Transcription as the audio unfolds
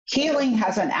Healing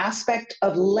has an aspect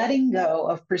of letting go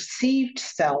of perceived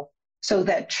self so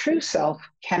that true self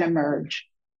can emerge.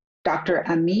 Dr.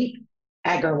 Amit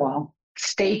Agarwal.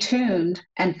 Stay tuned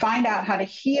and find out how to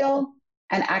heal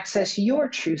and access your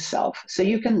true self so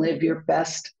you can live your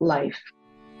best life.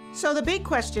 So the big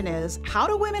question is, how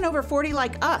do women over 40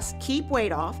 like us keep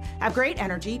weight off, have great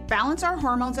energy, balance our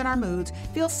hormones and our moods,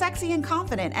 feel sexy and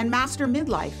confident, and master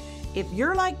midlife? If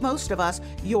you're like most of us,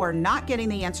 you're not getting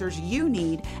the answers you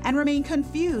need and remain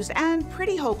confused and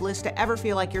pretty hopeless to ever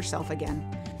feel like yourself again.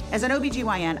 As an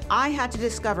OBGYN, I had to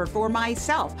discover for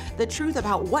myself the truth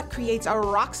about what creates a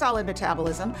rock-solid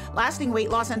metabolism, lasting weight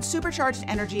loss, and supercharged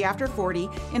energy after 40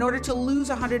 in order to lose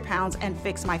 100 pounds and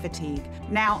fix my fatigue.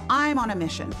 Now I'm on a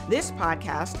mission. This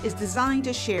podcast is designed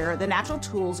to share the natural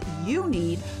tools you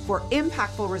need for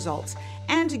impactful results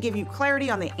and to give you clarity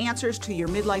on the answers to your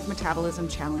midlife metabolism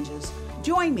challenges.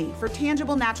 Join me for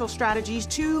tangible natural strategies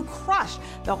to crush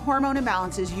the hormone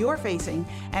imbalances you're facing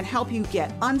and help you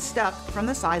get unstuck from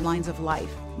the sidelines of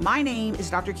life. My name is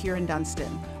Dr. Kyrin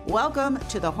Dunston. Welcome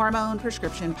to the Hormone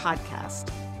Prescription Podcast.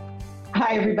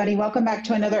 Hi, everybody. Welcome back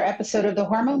to another episode of the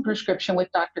Hormone Prescription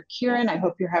with Dr. Kyrin. I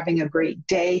hope you're having a great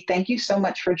day. Thank you so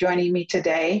much for joining me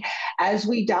today as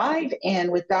we dive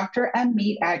in with Dr.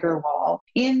 Amit Agarwal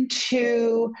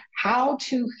into how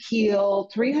to heal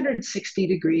 360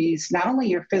 degrees, not only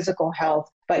your physical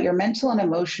health, but your mental and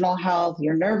emotional health,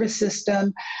 your nervous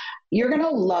system. You're going to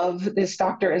love this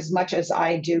doctor as much as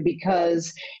I do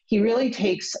because he really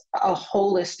takes a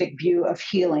holistic view of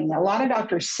healing. A lot of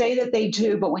doctors say that they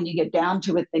do, but when you get down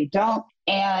to it, they don't.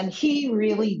 And he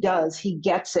really does. He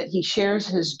gets it. He shares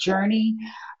his journey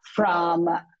from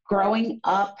growing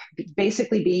up,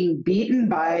 basically being beaten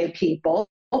by people,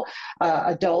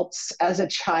 adults as a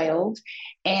child,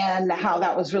 and how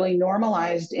that was really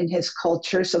normalized in his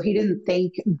culture. So he didn't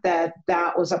think that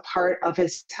that was a part of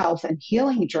his health and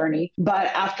healing journey. But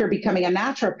after becoming a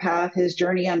naturopath, his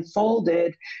journey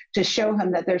unfolded to show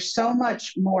him that there's so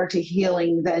much more to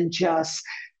healing than just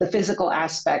the physical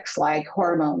aspects like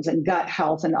hormones and gut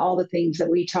health and all the things that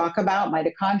we talk about,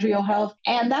 mitochondrial health.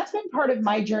 And that's been part of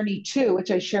my journey too, which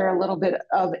I share a little bit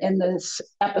of in this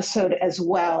episode as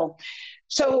well.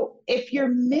 So if you're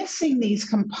missing these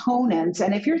components,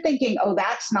 and if you're thinking, oh,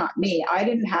 that's not me, I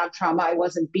didn't have trauma, I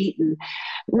wasn't beaten,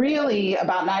 really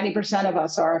about 90% of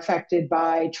us are affected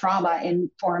by trauma in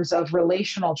forms of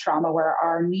relational trauma where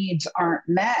our needs aren't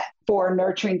met for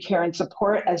nurturing care and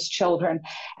support as children.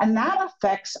 And that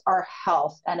affects our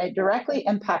health, and it directly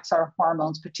impacts our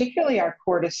hormones, particularly our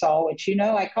cortisol, which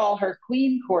I call her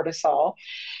Queen Cortisol.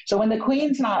 So when the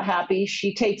queen's not happy,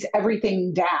 she takes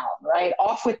everything down, right?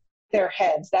 Off with their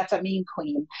heads. That's a mean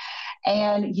queen.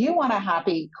 And you want a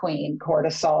happy queen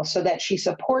cortisol so that she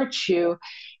supports you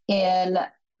in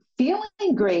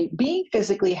feeling great, being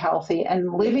physically healthy,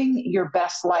 and living your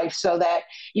best life so that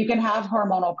you can have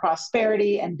hormonal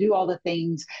prosperity and do all the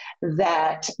things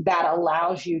that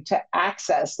allows you to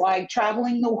access, like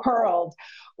traveling the world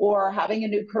or having a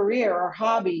new career or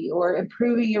hobby or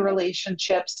improving your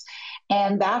relationships.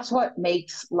 And that's what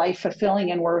makes life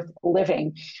fulfilling and worth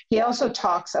living. He also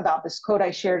talks about this quote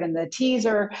I shared in the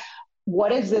teaser.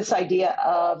 What is this idea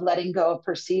of letting go of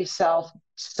perceived self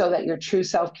so that your true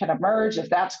self can emerge? If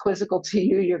that's quizzical to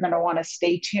you, you're going to want to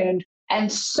stay tuned. And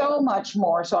so much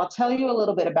more. So I'll tell you a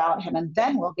little bit about him and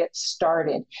then we'll get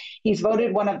started. He's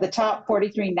voted one of the top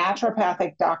 43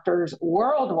 naturopathic doctors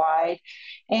worldwide,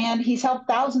 and he's helped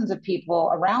thousands of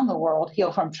people around the world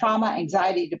heal from trauma,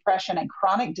 anxiety, depression, and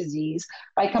chronic disease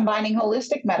by combining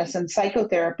holistic medicine,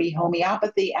 psychotherapy,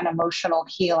 homeopathy, and emotional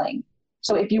healing.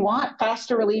 So if you want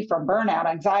faster relief from burnout,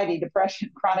 anxiety,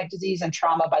 depression, chronic disease, and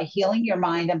trauma by healing your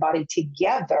mind and body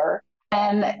together,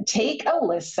 and take a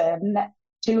listen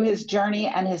to his journey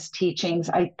and his teachings,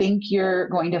 I think you're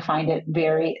going to find it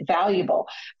very valuable.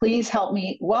 Please help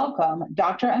me welcome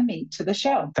Dr. Amit to the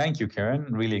show. Thank you, Kyrin.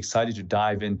 Really excited to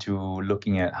dive into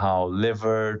looking at how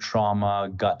liver, trauma,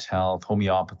 gut health,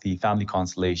 homeopathy, family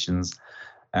constellations,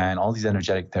 and all these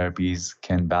energetic therapies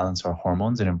can balance our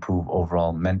hormones and improve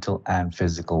overall mental and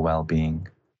physical well-being.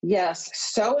 Yes,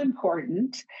 so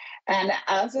important. And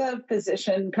as a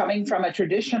physician coming from a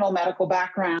traditional medical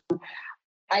background,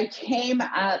 I came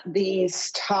at these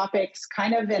topics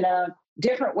kind of in a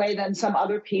different way than some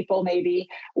other people maybe,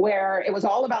 where it was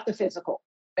all about the physical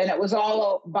and it was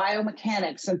all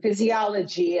biomechanics and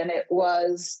physiology, and it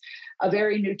was a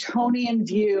very Newtonian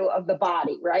view of the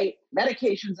body, right?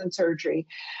 Medications and surgery.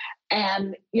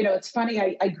 And, it's funny,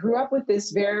 I grew up with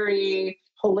this very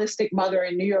holistic mother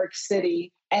in New York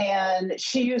City And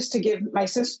she used to give my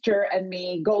sister and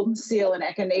me Golden Seal and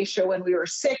Echinacea when we were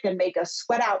sick and make us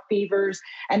sweat out fevers.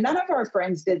 And none of our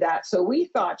friends did that. So we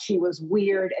thought she was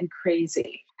weird and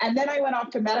crazy. And then I went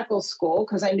off to medical school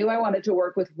because I knew I wanted to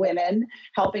work with women,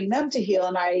 helping them to heal.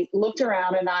 And I looked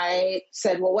around and I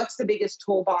said, well, what's the biggest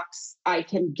toolbox I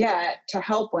can get to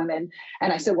help women?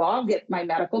 And I said, well, I'll get my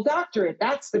medical doctorate.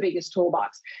 That's the biggest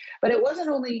toolbox. But it wasn't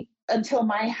only until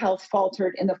my health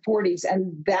faltered in the 40s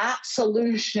and that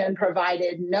solution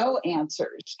provided no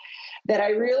answers that I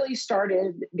really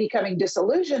started becoming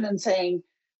disillusioned and saying,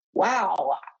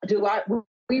 wow,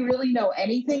 we really know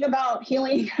anything about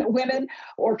healing women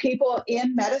or people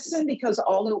in medicine? Because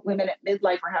all the women at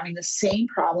midlife are having the same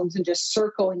problems and just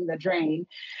circling the drain,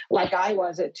 like I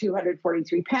was at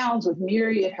 243 pounds with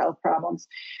myriad health problems.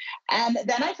 And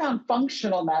then I found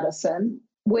functional medicine,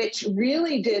 which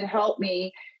really did help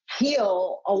me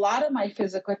heal a lot of my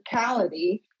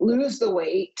physicality, lose the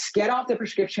weight, get off the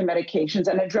prescription medications,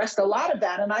 and addressed a lot of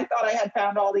that. And I thought I had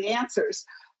found all the answers.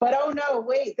 But oh no,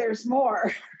 wait, there's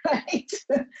more, right?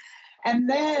 And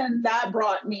then that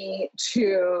brought me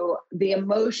to the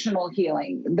emotional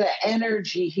healing, the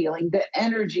energy healing, the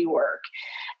energy work.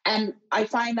 And I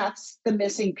find that's the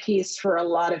missing piece for a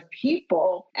lot of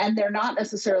people. And they're not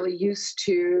necessarily used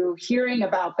to hearing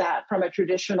about that from a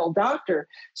traditional doctor.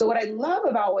 So what I love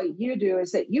about what you do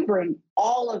is that you bring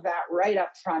all of that right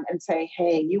up front and say,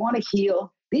 hey, you want to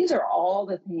heal? These are all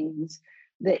the things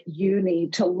that you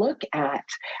need to look at.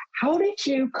 How did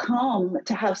you come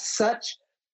to have such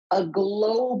a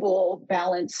global,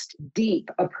 balanced,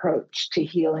 deep approach to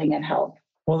healing and health?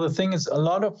 Well, the thing is, a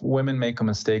lot of women make a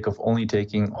mistake of only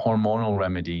taking hormonal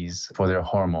remedies for their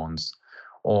hormones.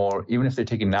 Or even if they're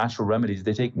taking natural remedies,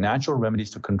 they take natural remedies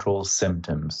to control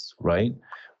symptoms, right?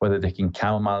 Whether they're taking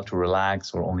chamomile to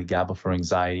relax, or only GABA for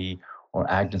anxiety, or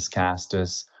Agnus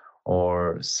castus,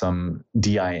 or some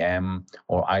DIM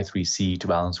or I3C to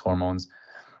balance hormones.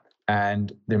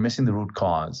 And they're missing the root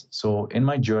cause. So in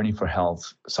my journey for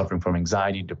health, suffering from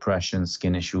anxiety, depression,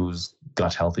 skin issues,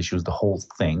 gut health issues, the whole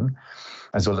thing,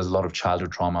 as well as a lot of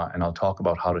childhood trauma. And I'll talk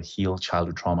about how to heal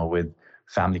childhood trauma with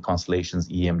family constellations,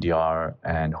 EMDR,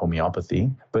 and homeopathy.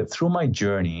 But through my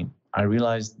journey, I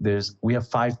realized we have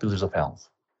 5 pillars of health,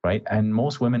 right? And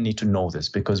most women need to know this,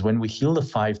 because when we heal the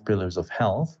 5 pillars of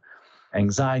health,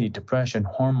 anxiety, depression,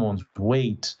 hormones,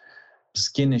 weight,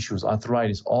 skin issues,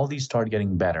 arthritis, all these start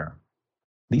getting better.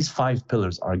 These 5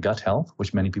 pillars are gut health,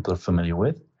 which many people are familiar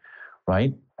with,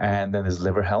 right? And then there's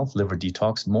liver health, liver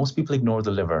detox. Most people ignore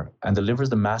the liver, and the liver is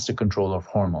the master controller of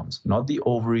hormones, not the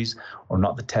ovaries or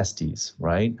not the testes,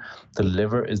 right? The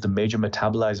liver is the major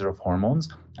metabolizer of hormones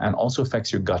and also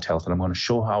affects your gut health. And I'm going to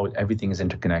show how everything is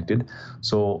interconnected.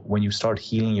 So when you start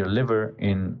healing your liver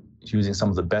in using some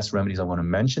of the best remedies I want to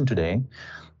mention today,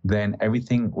 then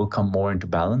everything will come more into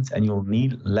balance and you'll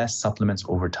need less supplements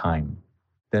over time.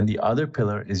 Then the other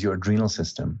pillar is your adrenal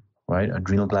system, right?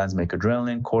 Adrenal glands make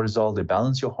adrenaline, cortisol, they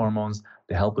balance your hormones,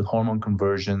 they help with hormone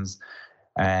conversions,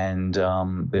 and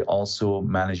they also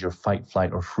manage your fight,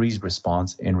 flight, or freeze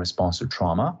response in response to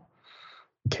trauma,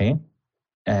 okay?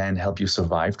 And help you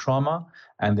survive trauma.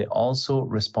 And they also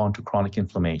respond to chronic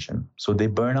inflammation. So they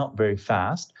burn out very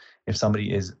fast if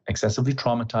somebody is excessively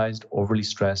traumatized, overly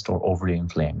stressed, or overly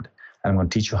inflamed. And I'm going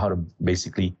to teach you how to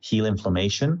basically heal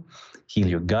inflammation, heal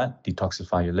your gut,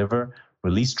 detoxify your liver,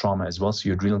 release trauma as well, so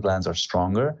your adrenal glands are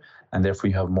stronger, and therefore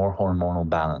you have more hormonal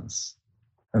balance.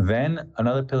 Then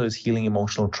another pillar is healing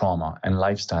emotional trauma and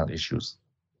lifestyle issues.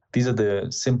 These are the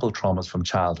simple traumas from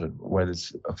childhood, whether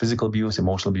it's physical abuse,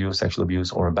 emotional abuse, sexual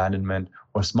abuse, or abandonment,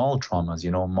 or small traumas,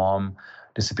 mom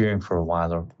disappearing for a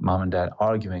while, or mom and dad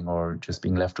arguing, or just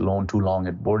being left alone too long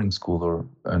at boarding school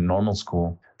or normal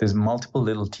school. There's multiple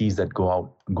little T's that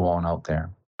go on out there,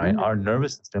 right? Mm-hmm. Our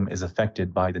nervous system is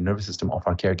affected by the nervous system of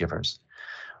our caregivers,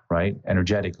 right?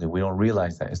 Energetically, we don't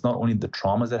realize that. It's not only the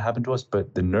traumas that happen to us,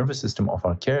 but the nervous system of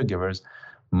our caregivers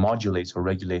modulates or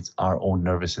regulates our own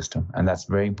nervous system. And that's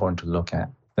very important to look at.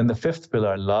 Then the 5th pillar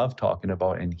I love talking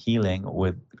about in healing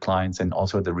with clients, and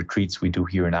also the retreats we do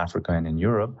here in Africa and in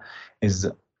Europe, is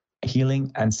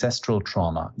healing ancestral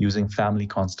trauma using family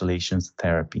constellations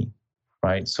therapy,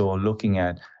 right? So looking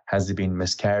at, has there been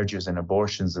miscarriages and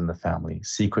abortions in the family,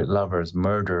 secret lovers,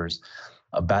 murders,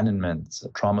 abandonments,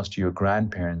 traumas to your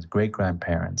grandparents,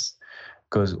 great-grandparents?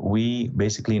 Because we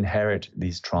basically inherit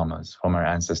these traumas from our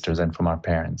ancestors and from our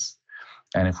parents.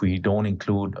 And if we don't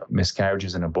include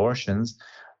miscarriages and abortions,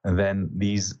 then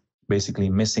these basically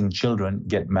missing children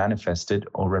get manifested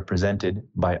or represented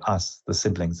by us, the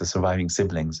siblings, the surviving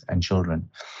siblings and children,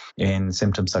 in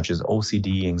symptoms such as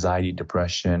OCD, anxiety,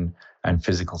 depression, and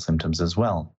physical symptoms as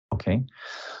well. Okay,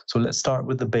 so let's start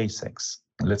with the basics.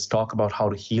 Let's talk about how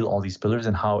to heal all these pillars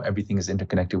and how everything is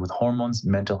interconnected with hormones,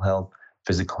 mental health,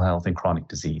 physical health, and chronic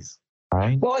disease. All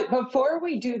right. Well, before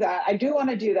we do that, I do want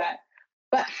to do that.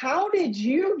 But how did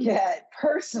you get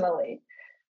personally?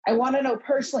 I want to know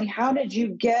personally, how did you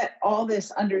get all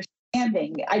this understanding?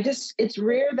 It's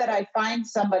rare that I find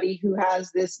somebody who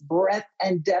has this breadth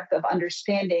and depth of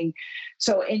understanding.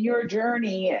 So, in your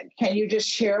journey, can you just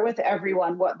share with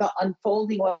everyone what the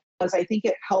unfolding was? I think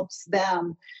it helps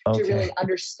them to really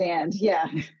understand. Yeah.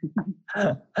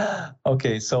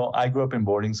 Okay, so I grew up in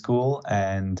boarding school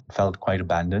and felt quite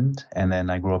abandoned. And then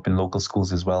I grew up in local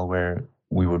schools as well, where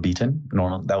we were beaten.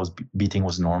 Beating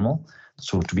was normal.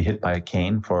 So to be hit by a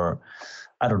cane for,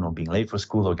 I don't know, being late for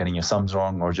school or getting your sums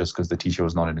wrong or just because the teacher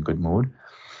was not in a good mood.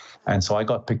 And so I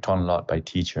got picked on a lot by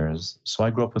teachers. So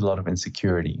I grew up with a lot of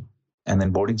insecurity. And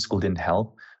then boarding school didn't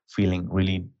help, feeling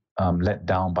really let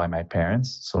down by my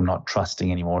parents. So not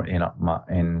trusting anymore in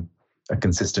a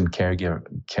consistent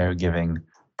caregiving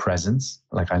presence.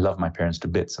 Like I love my parents to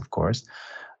bits, of course,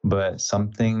 but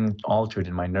something altered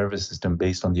in my nervous system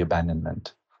based on the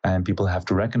abandonment. And people have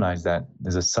to recognize that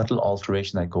there's a subtle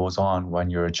alteration that goes on when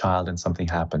you're a child and something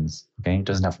happens. Okay, it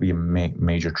doesn't have to be a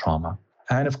major trauma.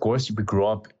 And of course, you grow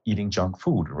up eating junk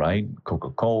food, right?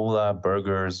 Coca-Cola,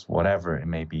 burgers, whatever it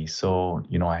may be. So,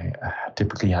 I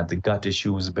typically had the gut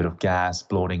issues, a bit of gas,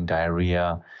 bloating,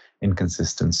 diarrhea,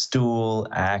 inconsistent stool,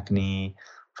 acne,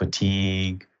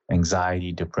 fatigue,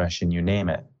 anxiety, depression, you name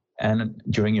it. And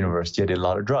during university, I did a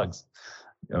lot of drugs.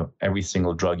 Every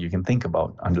single drug you can think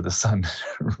about under the sun,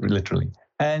 literally.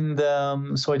 And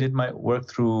so I did my work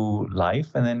through life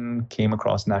and then came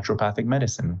across naturopathic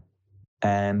medicine.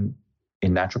 And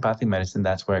in naturopathic medicine,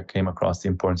 that's where I came across the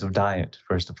importance of diet,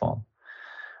 first of all.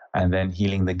 And then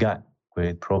healing the gut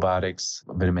with probiotics,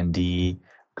 vitamin D,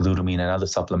 glutamine, and other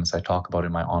supplements I talk about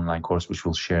in my online course, which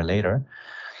we'll share later.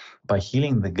 By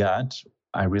healing the gut,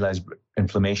 I realized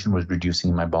inflammation was reducing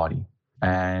in my body.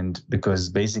 And because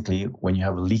basically when you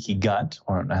have a leaky gut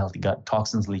or an unhealthy gut,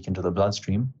 toxins leak into the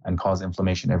bloodstream and cause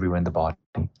inflammation everywhere in the body,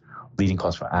 leading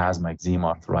cause for asthma, eczema,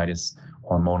 arthritis,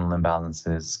 hormonal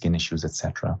imbalances, skin issues,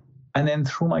 etc. And then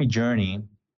through my journey,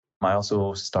 I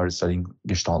also started studying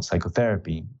Gestalt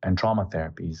psychotherapy and trauma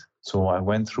therapies. So I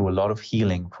went through a lot of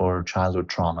healing for childhood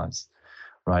traumas,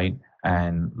 right?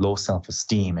 And low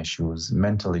self-esteem issues,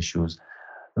 mental issues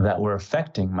that were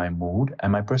affecting my mood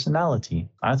and my personality.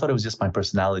 I thought it was just my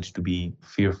personality to be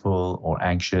fearful or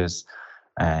anxious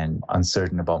and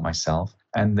uncertain about myself.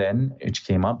 And then it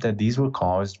came up that these were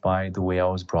caused by the way I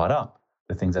was brought up,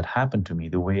 the things that happened to me,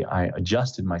 the way I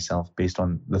adjusted myself based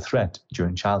on the threat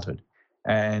during childhood.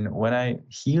 And when I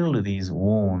healed these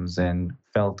wounds and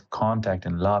felt contact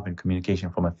and love and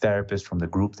communication from a therapist, from the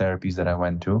group therapies that I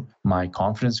went to, my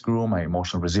confidence grew, my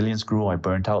emotional resilience grew, I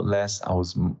burnt out less, I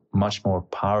was much more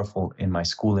powerful in my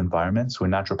school environment. So in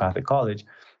naturopathic college,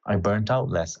 I burnt out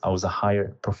less. I was a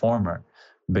higher performer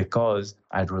because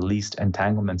I'd released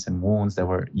entanglements and wounds that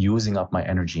were using up my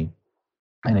energy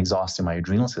and exhausting my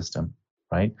adrenal system,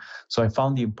 right? So I saw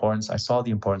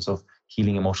the importance of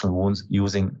healing emotional wounds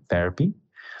using therapy.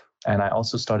 And I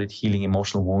also started healing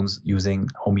emotional wounds using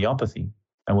homeopathy.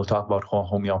 And we'll talk about how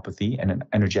homeopathy and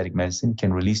energetic medicine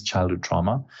can release childhood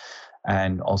trauma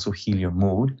and also heal your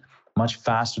mood much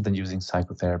faster than using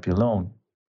psychotherapy alone.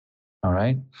 All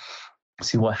right.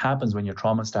 See, what happens when you're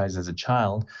traumatized as a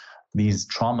child, these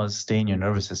traumas stay in your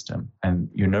nervous system, and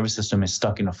your nervous system is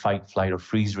stuck in a fight, flight, or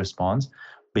freeze response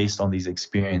based on these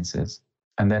experiences.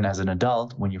 And then as an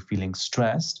adult, when you're feeling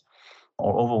stressed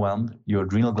or overwhelmed, your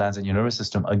adrenal glands and your nervous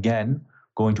system again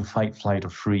go into fight, flight, or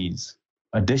freeze.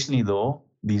 Additionally, though,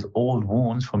 these old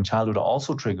wounds from childhood are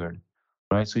also triggered,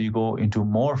 right? So you go into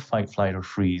more fight, flight, or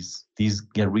freeze. These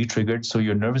get re-triggered, so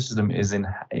your nervous system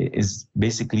is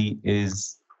basically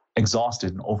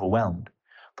exhausted and overwhelmed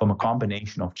from a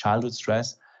combination of childhood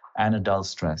stress and adult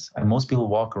stress. And most people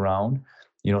walk around,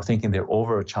 thinking they're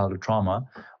over a childhood trauma,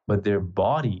 but their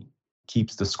body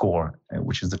keeps the score,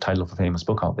 which is the title of a famous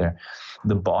book out there.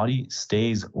 The body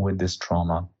stays with this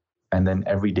trauma, and then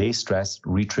everyday stress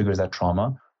re-triggers that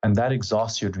trauma, and that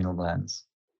exhausts your adrenal glands.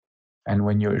 And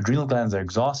when your adrenal glands are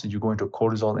exhausted, you go into a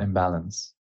cortisol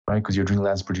imbalance, right? Because your adrenal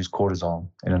glands produce cortisol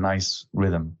in a nice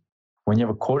rhythm. When you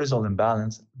have a cortisol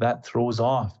imbalance, that throws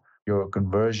off your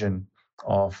conversion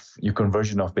of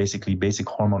basically basic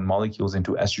hormone molecules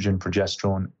into estrogen,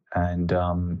 progesterone, and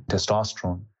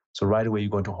testosterone. So right away, you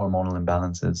go into hormonal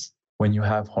imbalances. When you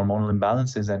have hormonal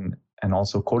imbalances and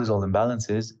also cortisol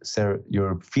imbalances,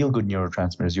 your feel-good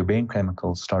neurotransmitters, your brain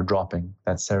chemicals start dropping.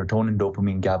 That's serotonin,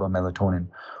 dopamine, GABA, melatonin.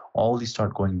 All these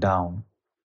start going down.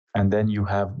 And then you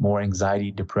have more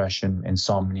anxiety, depression,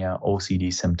 insomnia,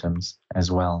 OCD symptoms as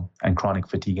well, and chronic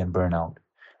fatigue and burnout,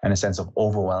 and a sense of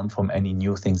overwhelm from any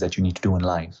new things that you need to do in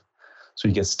life. So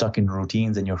you get stuck in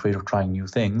routines and you're afraid of trying new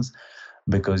things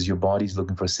because your body's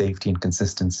looking for safety and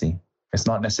consistency. It's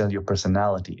not necessarily your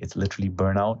personality, it's literally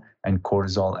burnout and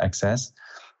cortisol excess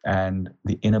and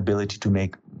the inability to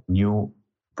make new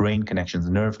brain connections,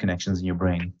 nerve connections in your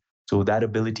brain. So that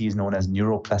ability is known as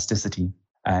neuroplasticity.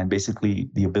 And basically,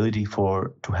 the ability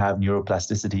to have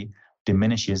neuroplasticity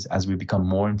diminishes as we become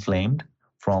more inflamed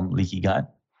from leaky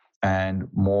gut and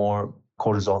more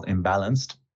cortisol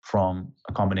imbalanced from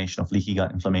a combination of leaky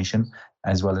gut inflammation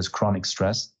as well as chronic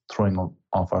stress, throwing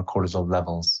off our cortisol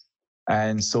levels.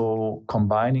 And so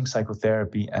combining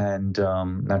psychotherapy and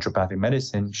naturopathic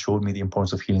medicine showed me the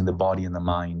importance of healing the body and the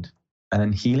mind. And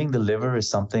then healing the liver is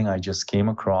something I just came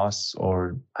across,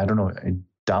 or I don't know, I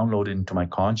downloaded into my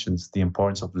conscience the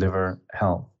importance of liver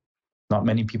health. Not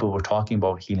many people were talking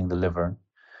about healing the liver.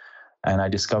 And I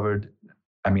discovered,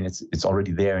 I mean, it's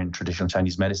already there in traditional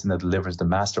Chinese medicine that the liver is the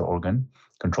master organ,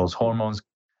 controls hormones,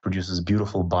 produces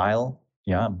beautiful bile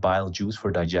juice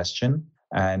for digestion,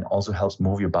 and also helps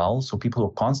move your bowels. So people who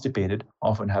are constipated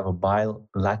often have a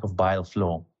lack of bile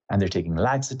flow. And they're taking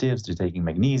laxatives, they're taking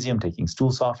magnesium, taking stool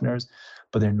softeners,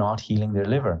 but they're not healing their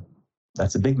liver.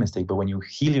 That's a big mistake. But when you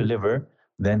heal your liver,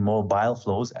 then more bile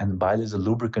flows, and bile is a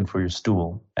lubricant for your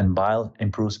stool. And bile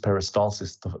improves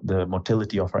peristalsis, the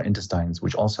motility of our intestines,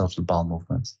 which also helps with bowel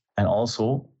movements. And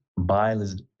also,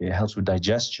 it helps with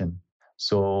digestion.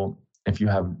 So if you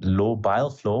have low bile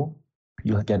flow,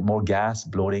 you'll get more gas,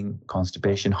 bloating,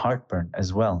 constipation, heartburn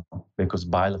as well, because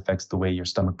bile affects the way your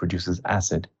stomach produces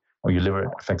acid, or your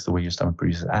liver affects the way your stomach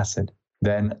produces acid.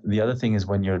 Then the other thing is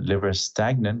when your liver is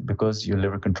stagnant, because your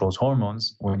liver controls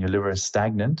hormones, when your liver is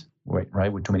stagnant,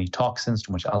 right, with too many toxins,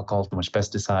 too much alcohol, too much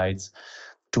pesticides,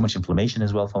 too much inflammation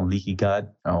as well from leaky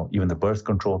gut, even the birth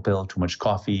control pill, too much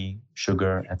coffee,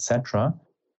 sugar, etc.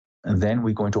 And then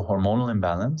we go into hormonal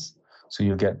imbalance. So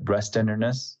you'll get breast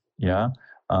tenderness,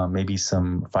 maybe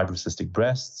some fibrocystic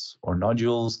breasts or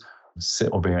nodules,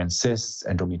 ovarian cysts,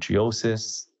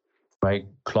 endometriosis, right?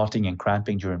 Clotting and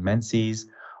cramping during menses.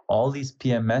 All these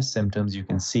PMS symptoms you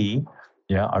can see,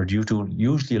 are due to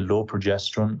usually low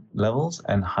progesterone levels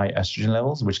and high estrogen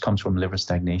levels, which comes from liver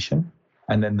stagnation.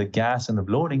 And then the gas and the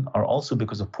bloating are also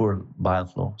because of poor bile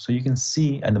flow. So you can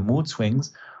see, and the mood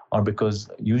swings are because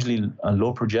usually a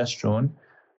low progesterone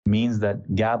means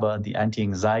that GABA, the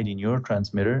anti-anxiety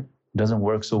neurotransmitter, doesn't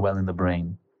work so well in the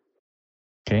brain.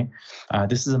 Okay,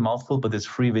 this is a mouthful, but there's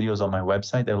free videos on my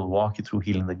website that will walk you through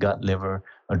healing the gut, liver,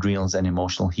 adrenals, and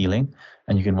emotional healing.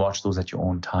 And you can watch those at your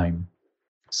own time.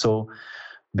 So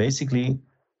basically,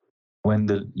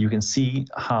 you can see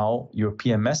how your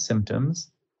PMS symptoms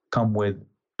come with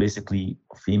basically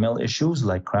female issues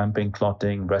like cramping,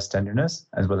 clotting, breast tenderness,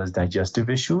 as well as digestive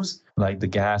issues like the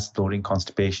gas, bloating,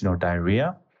 constipation, or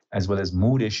diarrhea, as well as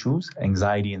mood issues,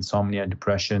 anxiety, insomnia,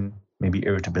 depression, maybe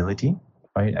irritability.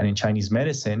 Right? And in Chinese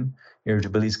medicine,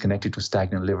 irritability is connected to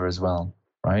stagnant liver as well,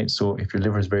 right? So if your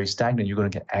liver is very stagnant, you're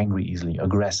going to get angry easily,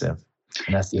 aggressive.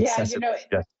 And that's the excessive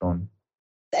progesterone.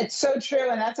 It's so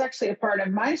true. And that's actually a part of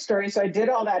my story. So I did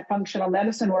all that functional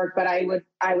medicine work, but I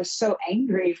was so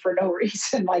angry for no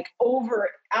reason, like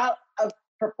out of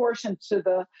proportion to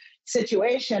the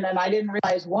situation. And I didn't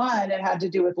realize, one, it had to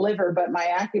do with liver, but my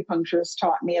acupuncturist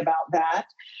taught me about that.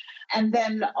 And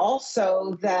then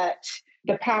also that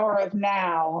the power of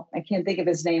now, I can't think of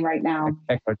his name right now.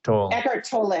 Eckhart Tolle. Eckhart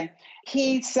Tolle.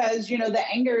 He says, the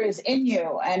anger is in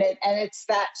you, and it's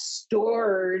that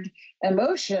stored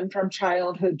emotion from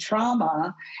childhood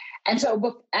trauma. And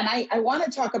so, I want to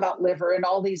talk about liver and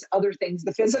all these other things,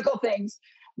 the physical things.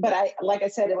 But like I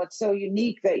said, what's so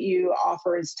unique that you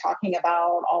offer is talking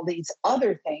about all these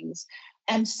other things.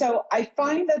 And so I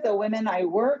find that the women I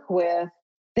work with,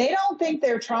 they don't think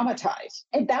they're traumatized.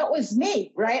 And that was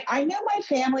me, right? I knew my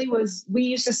family we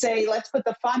used to say, let's put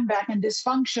the fun back in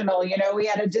dysfunctional. We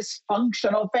had a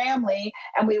dysfunctional family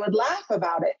and we would laugh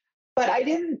about it. But I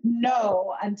didn't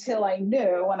know until I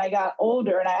knew when I got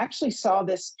older. And I actually saw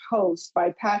this post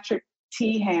by Patrick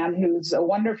Teahan, who's a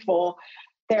wonderful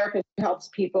therapist who helps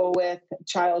people with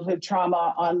childhood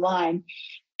trauma online.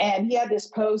 And he had this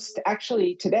post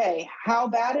actually today, how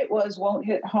bad it was won't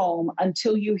hit home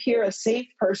until you hear a safe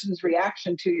person's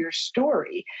reaction to your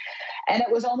story. And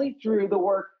it was only through the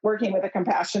working with a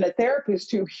compassionate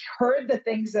therapist who heard the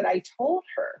things that I told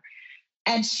her.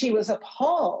 And she was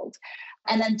appalled.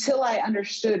 And until I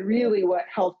understood really what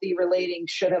healthy relating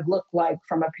should have looked like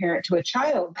from a parent to a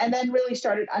child, and then really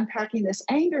started unpacking this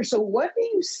anger. So what do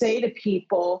you say to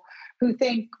people who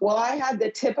think, well, I had the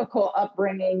typical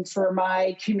upbringing for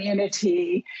my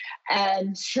community.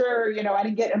 And sure, I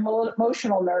didn't get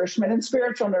emotional nourishment and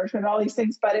spiritual nourishment, all these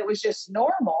things, but it was just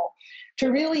normal to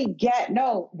really get,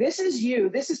 no, this is you.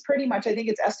 This is pretty much, I think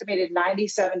it's estimated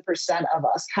 97% of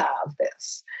us have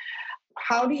this.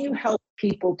 How do you help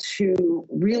people to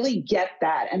really get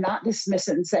that and not dismiss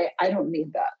it and say, I don't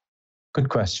need that? Good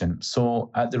question.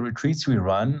 So at the retreats we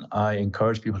run, I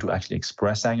encourage people to actually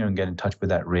express anger and get in touch with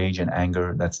that rage and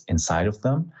anger that's inside of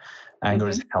them. Anger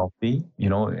is healthy,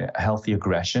 healthy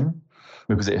aggression,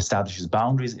 because it establishes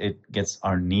boundaries. It gets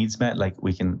our needs met. Like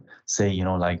we can say,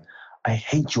 like, I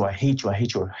hate you, or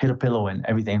hit a pillow and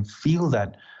everything. Feel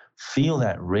that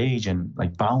rage and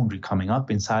like boundary coming up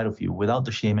inside of you without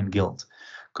the shame and guilt.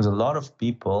 Because a lot of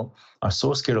people are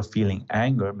so scared of feeling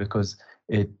anger because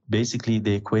they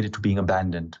equate it to being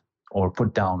abandoned or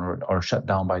put down or shut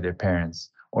down by their parents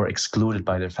or excluded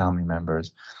by their family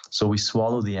members. So we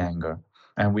swallow the anger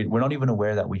and we're not even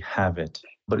aware that we have it.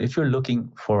 But if you're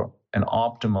looking for an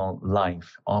optimal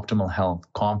life, optimal health,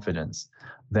 confidence,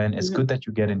 then it's good that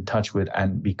you get in touch with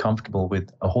and be comfortable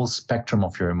with a whole spectrum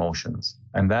of your emotions.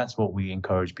 And that's what we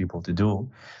encourage people to do,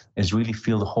 is really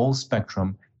feel the whole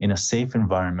spectrum in a safe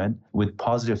environment with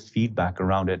positive feedback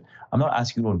around it. I'm not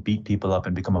asking you to beat people up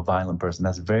and become a violent person.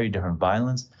 That's very different.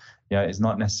 Violence, is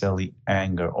not necessarily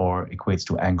anger or equates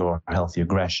to anger or healthy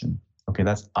aggression. Okay,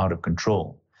 that's out of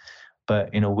control.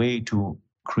 But in a way to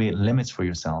create limits for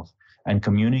yourself and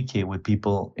communicate with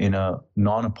people in a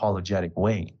non-apologetic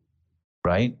way,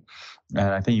 right? And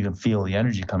I think you can feel the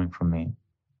energy coming from me,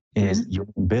 is your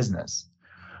business.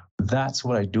 That's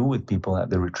what I do with people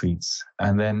at the retreats.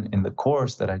 And then in the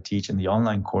course that I teach, in the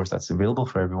online course that's available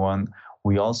for everyone,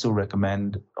 we also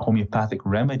recommend homeopathic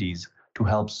remedies to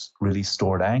help release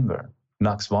stored anger.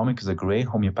 Nux vomic is a great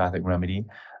homeopathic remedy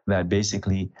that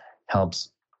basically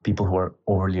helps people who are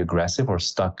overly aggressive or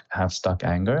have stuck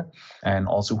anger, and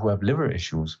also who have liver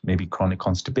issues, maybe chronic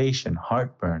constipation,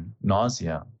 heartburn,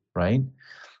 nausea, right?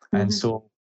 And so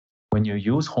when you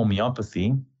use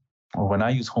homeopathy, or when I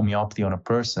use homeopathy on a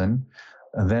person,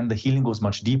 then the healing goes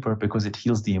much deeper because it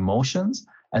heals the emotions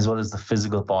as well as the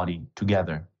physical body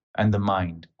together and the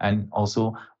mind. And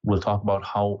also we'll talk about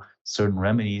how certain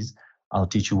remedies, I'll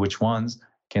teach you which ones,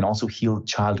 can also heal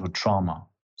childhood trauma.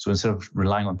 So instead of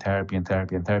relying on therapy,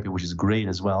 which is great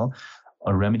as well,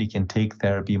 a remedy can take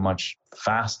therapy much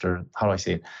faster. How do I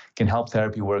say it? Can help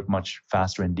therapy work much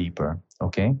faster and deeper.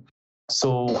 Okay.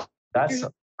 So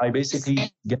I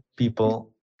basically get people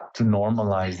to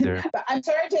normalize their. I'm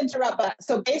sorry to interrupt, but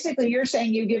so basically you're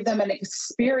saying you give them an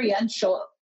experience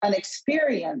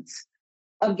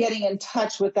of getting in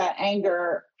touch with that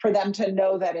anger for them to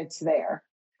know that it's there.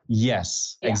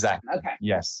 Yes, exactly. Okay.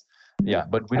 Yes. Yeah,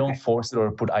 but we don't force it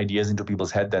or put ideas into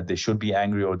people's head that they should be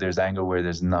angry or there's anger where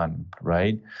there's none,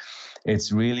 right?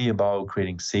 It's really about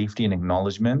creating safety and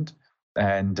acknowledgement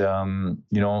and,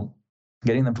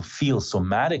 getting them to feel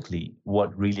somatically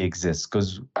what really exists.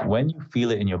 Because when you feel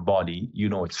it in your body, you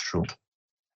know it's true.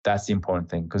 That's the important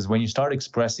thing. Because when you start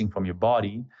expressing from your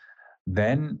body,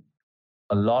 then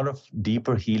a lot of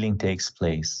deeper healing takes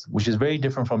place, which is very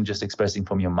different from just expressing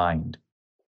from your mind.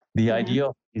 The idea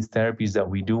of these therapies that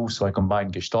we do, so I combine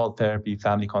Gestalt therapy,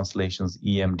 family constellations,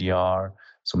 EMDR,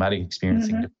 somatic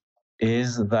experiencing,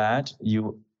 is that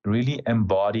you really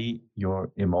embody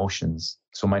your emotions.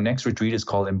 So my next retreat is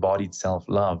called Embodied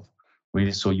Self-Love.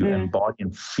 Really, so you embody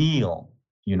and feel,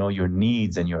 your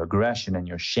needs and your aggression and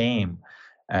your shame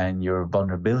and your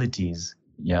vulnerabilities,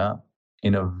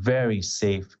 in a very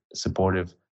safe,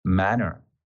 supportive manner,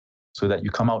 so that you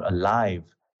come out alive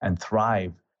and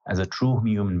thrive as a true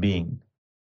human being.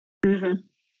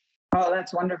 Oh,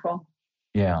 that's wonderful.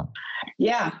 Yeah.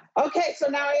 Okay, so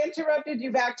now I interrupted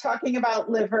you back talking about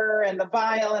liver and the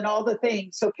bile and all the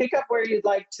things. So pick up where you'd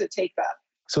like to take that.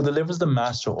 So the liver is the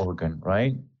master organ,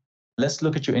 right? Let's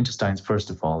look at your intestines first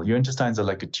of all. Your intestines are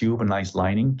like a tube, a nice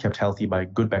lining, kept healthy by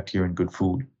good bacteria and good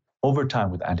food. Over time,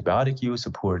 with antibiotic use,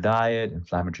 a poor diet,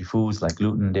 inflammatory foods like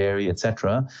gluten, dairy,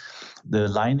 etc., the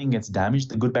lining gets damaged,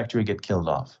 the good bacteria get killed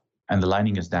off, and the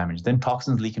lining is damaged. Then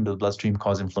toxins leak into the bloodstream,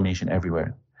 cause inflammation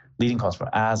everywhere. Leading cause for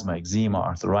asthma, eczema,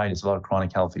 arthritis, a lot of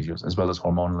chronic health issues, as well as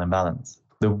hormonal imbalance.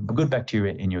 The good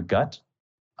bacteria in your gut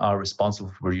are responsible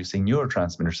for producing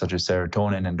neurotransmitters such as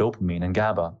serotonin and dopamine and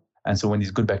GABA. And so when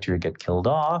these good bacteria get killed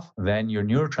off, then your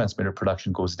neurotransmitter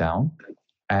production goes down,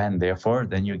 and therefore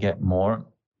then you get more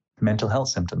mental health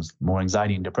symptoms, more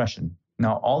anxiety and depression.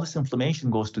 Now, all this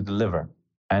inflammation goes to the liver,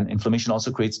 and inflammation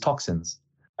also creates toxins.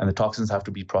 And the toxins have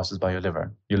to be processed by your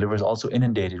liver. Your liver is also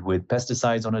inundated with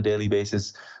pesticides on a daily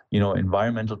basis,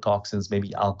 environmental toxins,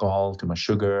 maybe alcohol, too much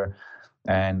sugar,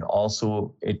 And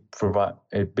also it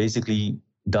basically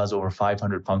does over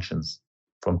 500 functions,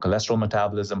 from cholesterol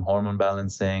metabolism, hormone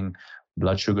balancing,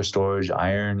 blood sugar storage,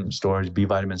 iron storage, B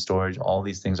vitamin storage. All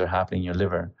these things are happening in your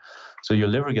liver. So your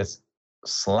liver gets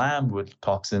slammed with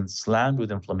toxins, slammed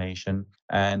with inflammation,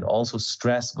 and also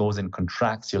stress goes and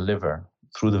contracts your liver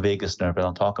through the vagus nerve. And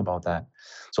I'll talk about that.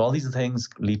 So all these things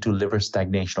lead to liver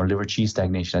stagnation, or liver qi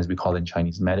stagnation, as we call it in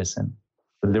Chinese medicine.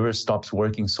 The liver stops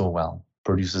working so well,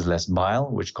 produces less bile,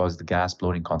 which causes the gas,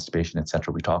 bloating, constipation,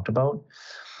 etc. we talked about.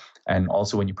 And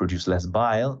also when you produce less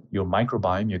bile, your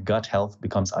microbiome, your gut health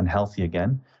becomes unhealthy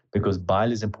again, because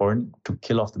bile is important to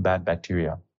kill off the bad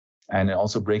bacteria. And it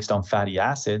also breaks down fatty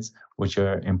acids, which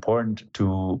are important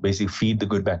to basically feed the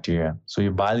good bacteria. So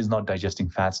your bile is not digesting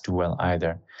fats too well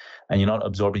either. And you're not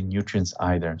absorbing nutrients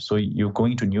either. So you're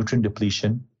going to nutrient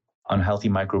depletion, unhealthy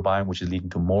microbiome, which is leading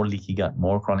to more leaky gut,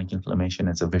 more chronic inflammation.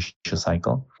 It's a vicious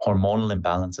cycle. Hormonal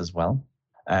imbalance as well.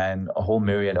 And a whole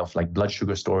myriad of like blood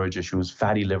sugar storage issues,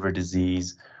 fatty liver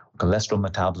disease, cholesterol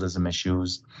metabolism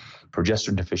issues,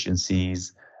 progesterone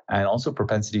deficiencies, and also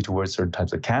propensity towards certain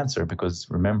types of cancer, because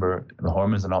remember, the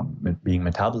hormones are not being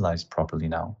metabolized properly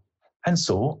now. And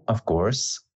so, of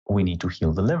course, we need to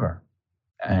heal the liver.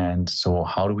 And so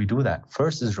how do we do that?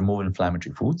 First is remove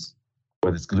inflammatory foods,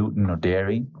 whether it's gluten or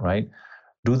dairy, right?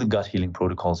 Do the gut healing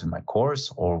protocols in my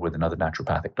course or with another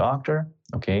naturopathic doctor,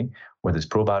 okay? Whether it's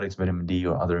probiotics, vitamin D,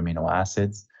 or other amino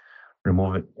acids,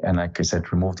 remove it. And like I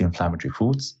said, remove the inflammatory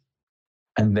foods.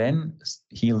 And then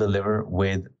heal the liver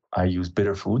with, I use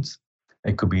bitter foods.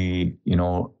 It could be,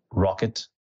 rocket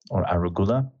or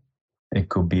arugula. It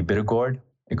could be bitter gourd.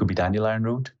 It could be dandelion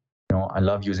root. I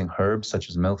love using herbs such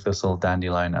as milk thistle,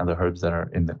 dandelion, other herbs that are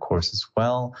in the course as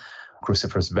well.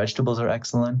 Cruciferous vegetables are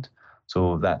excellent.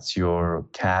 So that's your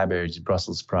cabbage,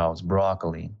 Brussels sprouts,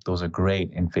 broccoli. Those are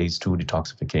great in phase 2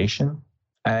 detoxification.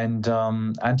 And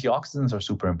antioxidants are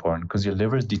super important because your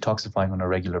liver is detoxifying on a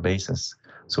regular basis.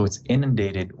 So it's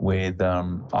inundated with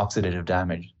oxidative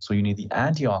damage. So you need the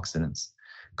antioxidants.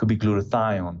 It could be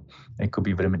glutathione. It could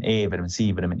be vitamin A, vitamin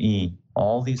C, vitamin E.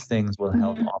 All these things will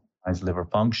help optimize liver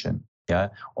function. Yeah,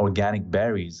 organic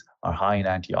berries are high in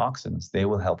antioxidants. They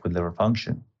will help with liver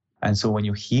function. And so when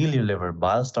you heal your liver,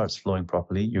 bile starts flowing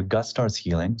properly, your gut starts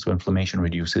healing, so inflammation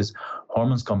reduces,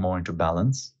 hormones come more into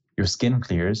balance, your skin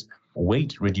clears,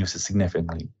 weight reduces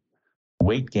significantly.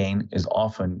 Weight gain is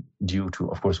often due to,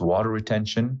 of course, water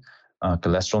retention,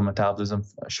 cholesterol metabolism,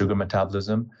 sugar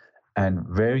metabolism, and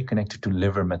very connected to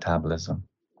liver metabolism.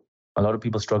 A lot of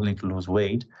people struggling to lose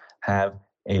weight have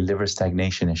a liver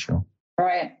stagnation issue.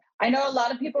 Right. I know a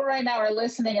lot of people right now are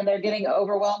listening and they're getting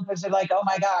overwhelmed because they're like, oh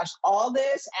my gosh, all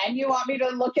this, and you want me to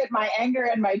look at my anger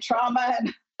and my trauma,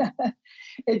 and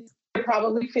it's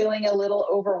probably feeling a little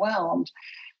overwhelmed.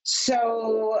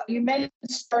 So you mentioned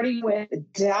starting with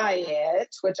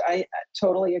diet, which I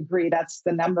totally agree. That's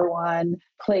the number one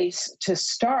place to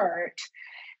start.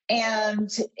 And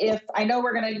if I know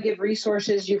we're going to give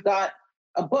resources, you've got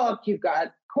a book, you've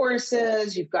got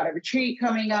courses, you've got a retreat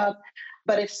coming up.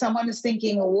 But if someone is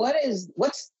thinking, what are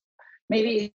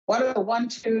the 1,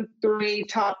 2, 3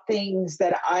 top things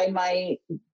that I might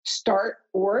start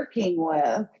working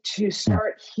with to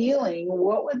start healing,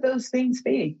 what would those things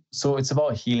be? So it's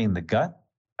about healing the gut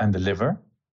and the liver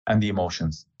and the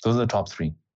emotions. Those are the top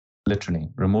 3, literally.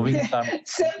 Removing the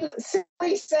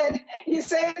Simply said, you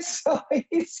say it so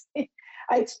easy.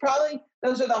 It's probably,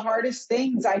 those are the hardest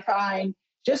things I find.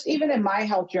 Just even in my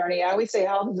health journey, I always say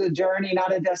health is a journey,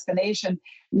 not a destination.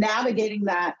 Navigating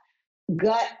that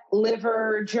gut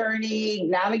liver journey,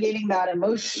 navigating that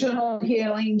emotional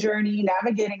healing journey,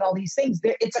 navigating all these things.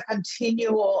 It's a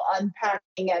continual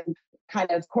unpacking and kind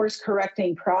of course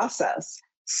correcting process.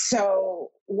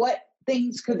 So what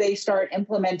things could they start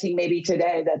implementing maybe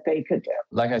today that they could do?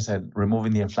 Like I said,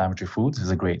 removing the inflammatory foods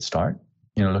is a great start.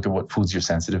 Look at what foods you're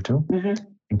sensitive to,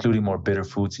 including more bitter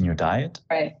foods in your diet.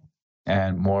 Right.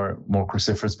 And more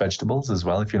cruciferous vegetables as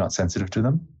well, if you're not sensitive to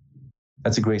them.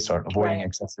 That's a great start. Avoiding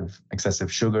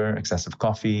excessive sugar, excessive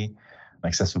coffee,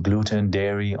 excessive gluten,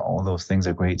 dairy, all those things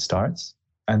are great starts.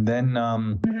 And then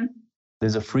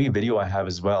there's a free video I have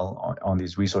as well on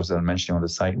these resources that I'm mentioning on the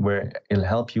site, where it'll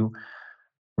help you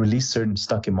release certain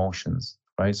stuck emotions,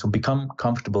 right? So become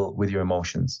comfortable with your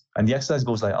emotions. And the exercise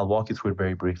goes like, I'll walk you through it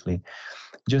very briefly.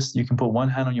 Just, you can put one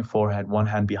hand on your forehead, one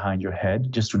hand behind your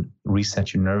head, just to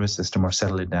reset your nervous system or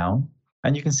settle it down.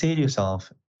 And you can say to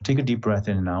yourself, take a deep breath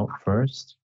in and out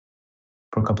first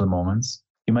for a couple of moments.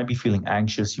 You might be feeling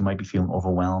anxious. You might be feeling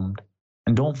overwhelmed.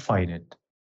 And don't fight it.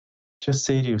 Just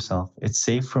say to yourself, it's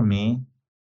safe for me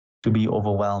to be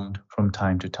overwhelmed from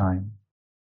time to time.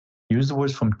 Use the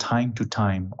words from time to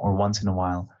time or once in a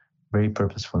while. very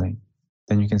purposefully,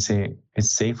 then you can say,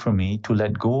 it's safe for me to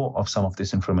let go of some of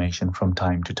this information from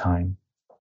time to time.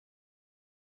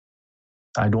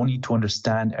 I don't need to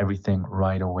understand everything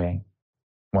right away,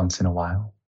 once in a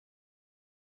while.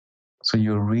 So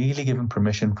you're really giving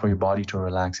permission for your body to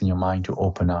relax and your mind to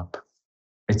open up.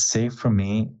 It's safe for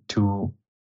me to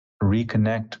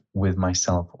reconnect with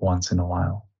myself once in a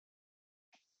while,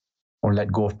 or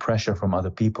let go of pressure from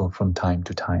other people from time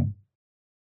to time.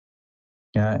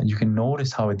 Yeah, you can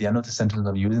notice how at the end of the sentence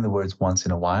I'm using the words once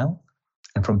in a while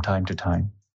and from time to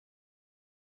time.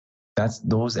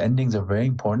 Those endings are very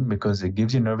important because it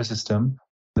gives your nervous system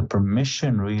the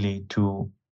permission really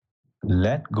to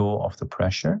let go of the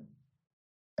pressure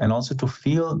and also to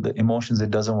feel the emotions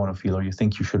it doesn't want to feel or you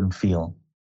think you shouldn't feel.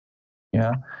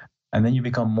 Yeah. And then you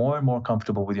become more and more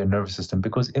comfortable with your nervous system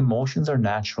because emotions are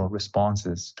natural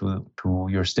responses to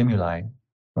your stimuli,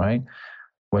 right?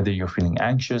 Whether you're feeling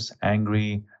anxious,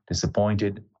 angry,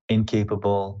 disappointed,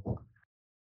 incapable,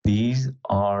 these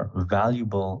are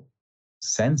valuable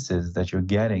senses that you're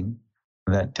getting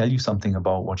that tell you something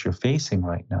about what you're facing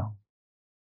right now.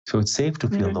 So it's safe to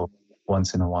feel those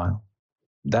once in a while.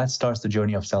 That starts the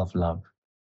journey of self-love,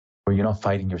 where you're not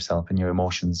fighting yourself and your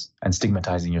emotions and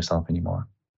stigmatizing yourself anymore.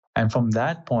 And from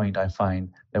that point, I find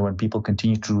that when people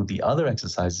continue to do the other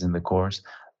exercises in the course,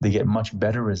 they get much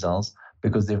better results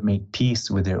because they've made peace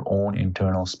with their own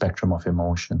internal spectrum of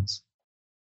emotions.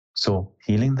 So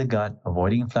healing the gut,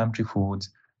 avoiding inflammatory foods,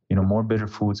 more bitter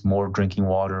foods, more drinking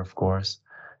water, of course,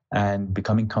 and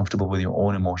becoming comfortable with your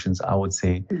own emotions, I would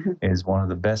say is one of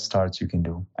the best starts you can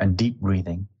do. And deep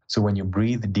breathing. So when you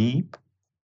breathe deep,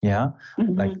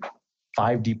 like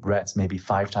 5 deep breaths, maybe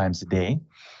 5 times a day,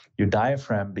 your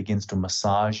diaphragm begins to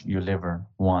massage your liver,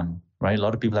 right? A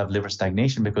lot of people have liver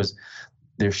stagnation because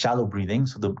they're shallow breathing.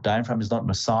 So the diaphragm is not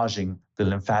massaging the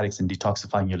lymphatics and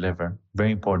detoxifying your liver.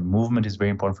 Very important. Movement is very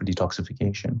important for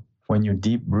detoxification. When you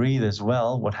deep breathe as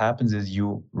well, what happens is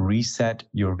you reset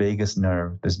your vagus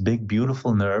nerve, this big,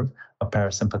 beautiful nerve, a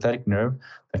parasympathetic nerve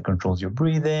that controls your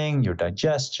breathing, your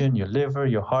digestion, your liver,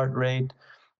 your heart rate,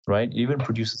 right? It even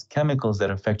produces chemicals that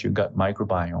affect your gut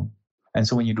microbiome. And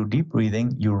so when you do deep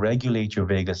breathing, you regulate your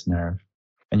vagus nerve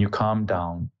and you calm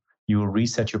down. You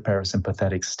reset your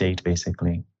parasympathetic state,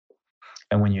 basically.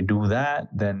 And when you do that,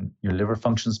 then your liver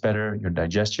functions better, your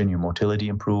digestion, your motility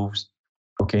improves,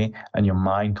 okay? And your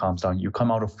mind calms down. You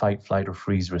come out of fight, flight, or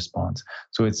freeze response.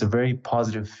 So it's a very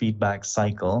positive feedback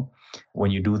cycle when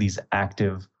you do these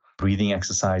active breathing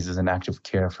exercises and active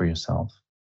care for yourself.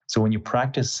 So when you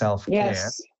practice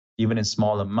self-care, even in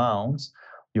small amounts,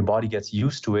 your body gets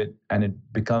used to it and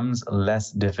it becomes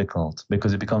less difficult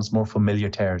because it becomes more familiar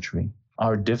territory.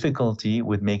 Our difficulty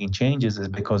with making changes is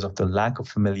because of the lack of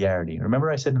familiarity. Remember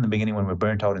I said in the beginning, when we're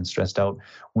burnt out and stressed out,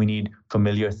 we need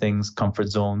familiar things, comfort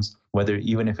zones, whether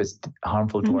even if it's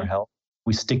harmful to our health,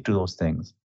 we stick to those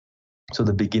things. So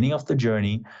the beginning of the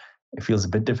journey, it feels a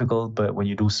bit difficult, but when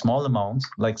you do small amounts,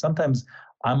 like sometimes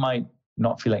I might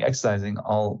not feel like exercising,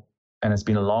 and it's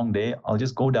been a long day, I'll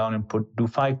just go down and do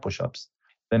 5 push-ups.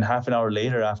 Then half an hour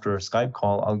later after a Skype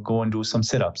call, I'll go and do some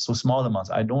sit-ups. So small amounts.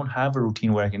 I don't have a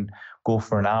routine where I can go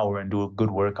for an hour and do a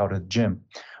good workout at the gym.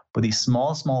 But these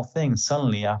small things,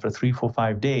 suddenly after 3, 4,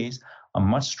 5 days, I'm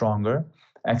much stronger.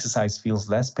 Exercise feels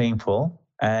less painful.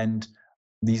 And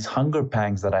these hunger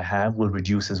pangs that I have will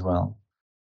reduce as well.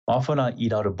 Often I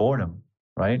eat out of boredom,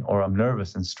 right? Or I'm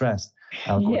nervous and stressed.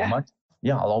 I'll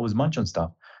always munch on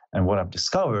stuff. And what I've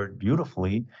discovered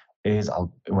beautifully is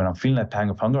when I'm feeling that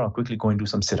pang of hunger, I'll quickly go and do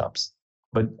some sit-ups.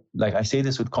 But like I say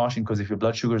this with caution, because if your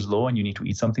blood sugar is low and you need to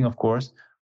eat something, of course,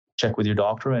 check with your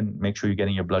doctor and make sure you're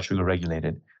getting your blood sugar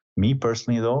regulated. Me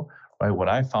personally though, right, what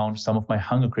I found, some of my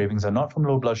hunger cravings are not from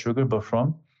low blood sugar, but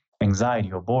from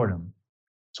anxiety or boredom.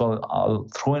 So I'll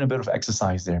throw in a bit of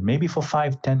exercise there, maybe for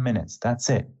 5-10 minutes. That's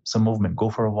it. Some movement, go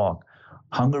for a walk.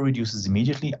 Hunger reduces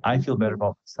immediately. I feel better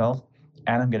about myself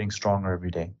and I'm getting stronger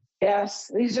every day. Yes,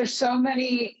 these are so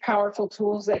many powerful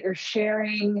tools that you're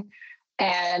sharing.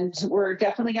 And we're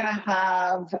definitely going to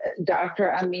have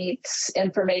Dr. Amit's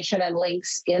information and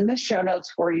links in the show notes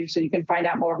for you so you can find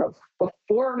out more. But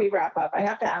before we wrap up, I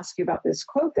have to ask you about this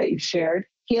quote that you shared.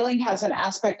 Healing has an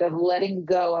aspect of letting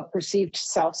go of perceived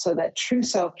self so that true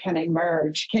self can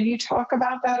emerge. Can you talk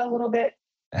about that a little bit?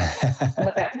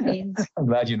 What that means? I'm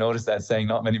glad you noticed that saying.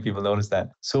 Not many people notice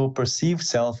that. So perceived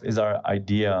self is our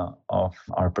idea of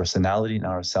our personality and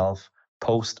our self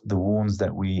post the wounds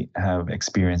that we have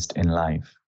experienced in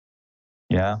life.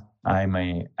 Yeah, I'm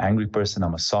an angry person.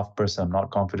 I'm a soft person. I'm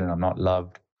not confident. I'm not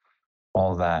loved.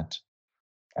 All that.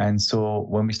 And so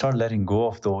when we start letting go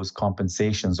of those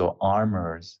compensations or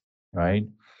armors, right,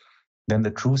 then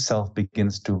the true self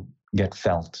begins to get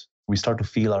felt. We start to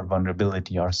feel our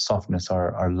vulnerability, our softness,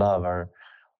 our love, our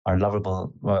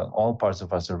lovable. Well, all parts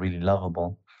of us are really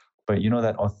lovable, but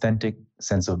that authentic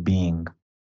sense of being.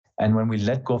 And when we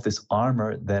let go of this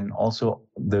armor, then also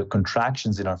the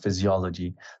contractions in our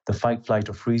physiology, the fight, flight,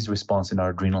 or freeze response in our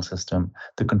adrenal system,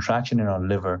 the contraction in our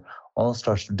liver, all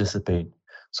starts to dissipate.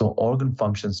 So organ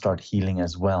functions start healing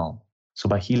as well. So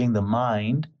by healing the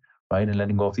mind, right, and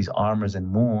letting go of these armors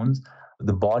and wounds,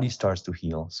 the body starts to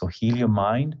heal. So heal your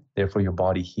mind, therefore your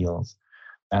body heals.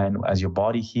 And as your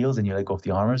body heals and you let go of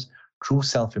the armors, true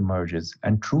self emerges.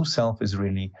 And true self is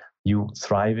really you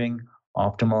thriving,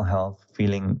 optimal health,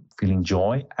 feeling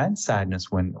joy and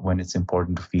sadness when it's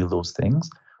important to feel those things,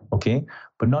 okay?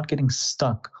 But not getting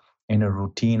stuck in a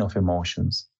routine of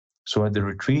emotions. So at the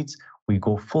retreats, we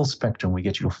go full spectrum. We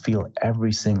get you to feel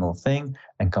every single thing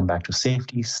and come back to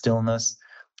safety, stillness,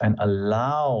 and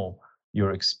allow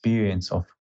your experience of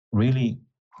really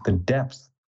the depth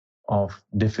of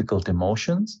difficult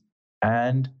emotions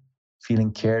and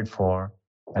feeling cared for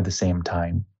at the same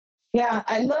time. Yeah,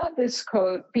 I love this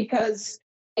quote because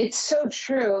it's so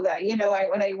true that,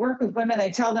 when I work with women, I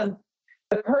tell them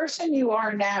the person you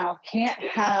are now can't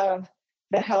have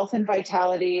the health and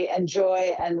vitality and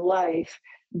joy and life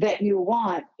that you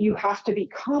want. You have to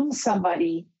become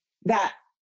somebody that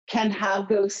can have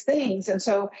those things. And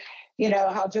so,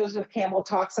 how Joseph Campbell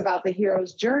talks about the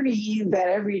hero's journey, that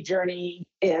every journey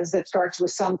that starts with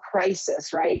some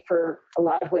crisis, right? For a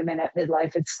lot of women at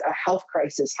midlife, it's a health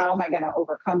crisis. How am I going to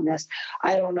overcome this?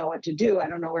 I don't know what to do. I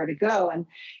don't know where to go. And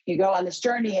you go on this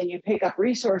journey and you pick up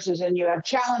resources and you have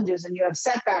challenges and you have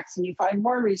setbacks and you find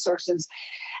more resources.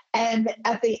 And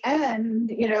at the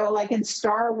end, like in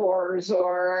Star Wars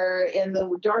or in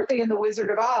the Dorothy and the Wizard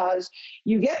of Oz,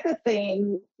 you get the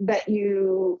thing that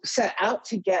you set out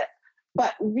to get.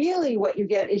 But really what you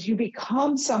get is you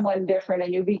become someone different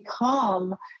and you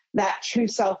become that true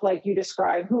self, like you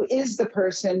described, who is the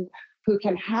person who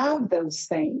can have those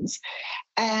things.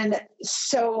 And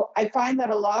so I find that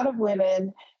a lot of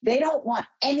women, they don't want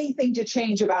anything to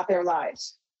change about their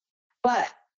lives, but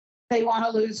they want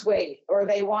to lose weight, or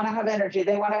they want to have energy,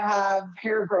 they want to have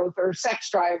hair growth or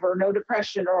sex drive or no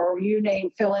depression, or you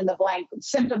name, fill in the blank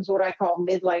symptoms, what I call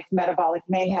midlife metabolic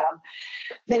mayhem.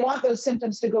 They want those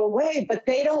symptoms to go away, but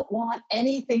they don't want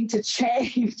anything to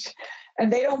change. And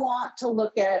they don't want to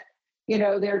look at,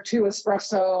 their 2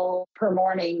 espresso per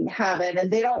morning habit.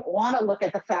 And they don't want to look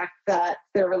at the fact that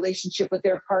their relationship with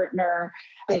their partner,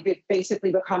 they've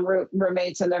basically become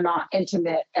roommates and they're not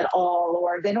intimate at all,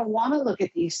 or they don't want to look at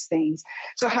these things.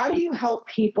 So how do you help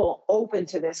people open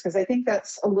to this? Because I think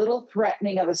that's a little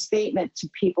threatening of a statement to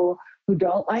people who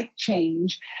don't like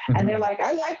change. Mm-hmm. And they're like,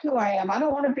 I like who I am. I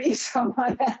don't want to be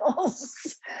someone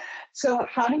else. So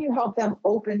how do you help them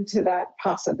open to that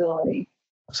possibility?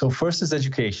 So first is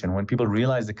education. When people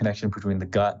realize the connection between the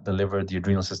gut, the liver, the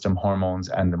adrenal system, hormones,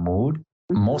 and the mood,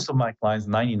 most of my clients,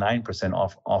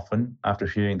 99% often after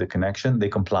hearing the connection, they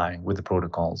comply with the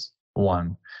protocols.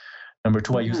 1. Number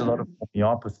 2, I use a lot of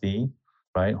homeopathy,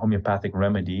 right? Homeopathic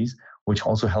remedies, which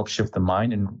also help shift the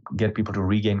mind and get people to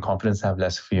regain confidence, have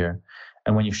less fear.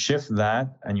 And when you shift that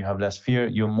and you have less fear,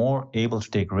 you're more able to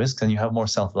take risks and you have more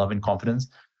self-love and confidence.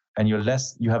 And you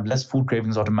have less food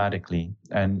cravings automatically,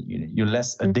 and you're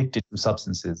less addicted to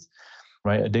substances,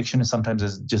 right? Addiction is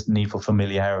sometimes just need for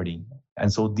familiarity.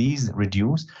 And so these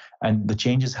reduce and the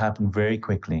changes happen very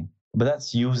quickly. But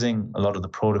that's using a lot of the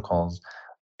protocols.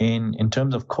 In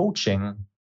terms of coaching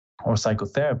or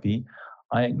psychotherapy,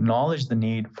 I acknowledge the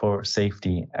need for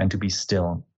safety and to be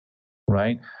still,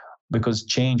 right? Because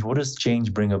what does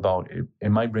change bring about? It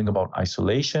might bring about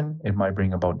isolation, it might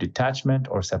bring about detachment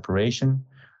or separation,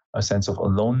 a sense of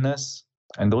aloneness,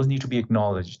 and those need to be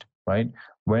acknowledged, right?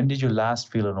 When did you last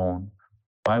feel alone?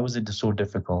 Why was it so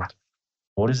difficult?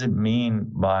 What does it mean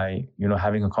by,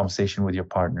 having a conversation with your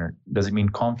partner? Does it mean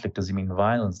conflict? Does it mean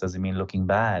violence? Does it mean looking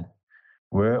bad?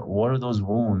 What are those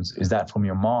wounds? Is that from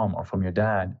your mom or from your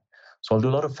dad? So I'll do a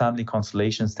lot of family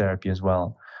constellations therapy as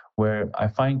well, where I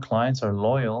find clients are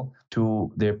loyal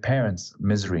to their parents'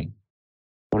 misery.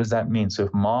 What does that mean? So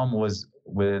if mom was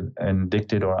with an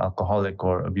addicted or alcoholic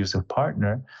or abusive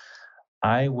partner,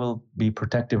 I will be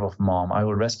protective of mom. I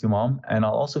will rescue mom, and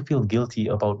I'll also feel guilty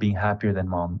about being happier than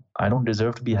mom. I don't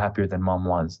deserve to be happier than mom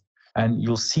was. And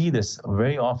you'll see this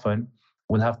very often.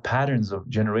 We'll have patterns of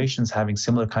generations having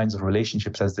similar kinds of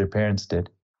relationships as their parents did,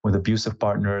 with abusive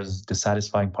partners,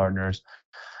 dissatisfying partners.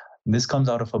 This comes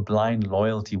out of a blind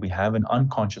loyalty. We have an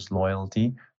unconscious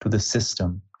loyalty to the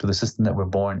system that we're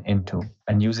born into.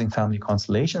 And using family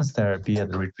constellations therapy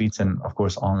at the retreats and, of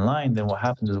course, online, then what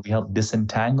happens is we help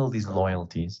disentangle these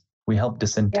loyalties. We help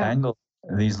disentangle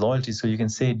these loyalties. So you can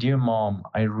say, dear mom,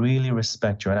 I really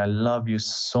respect you and I love you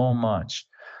so much.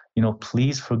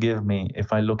 Please forgive me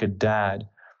if I look at dad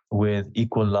with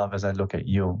equal love as I look at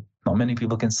you. Not many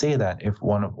people can say that if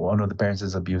one of the parents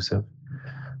is abusive.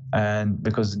 And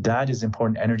because dad is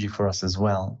important energy for us as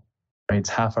well, right? It's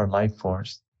half our life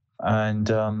force.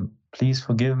 And please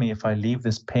forgive me if I leave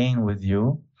this pain with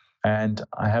you and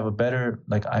I have a better,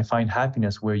 I find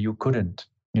happiness where you couldn't.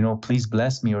 Please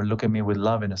bless me or look at me with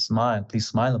love and a smile. Please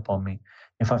smile upon me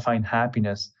if I find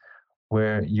happiness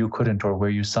where you couldn't or where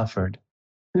you suffered.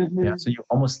 Mm-hmm. Yeah, so you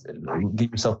almost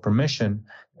give yourself permission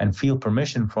and feel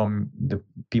permission from the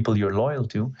people you're loyal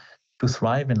to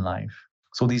thrive in life.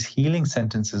 So these healing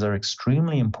sentences are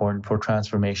extremely important for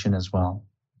transformation as well.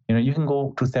 You can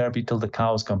go to therapy till the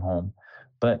cows come home,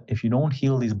 but if you don't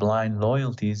heal these blind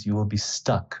loyalties, you will be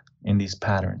stuck in these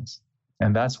patterns.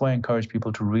 And that's why I encourage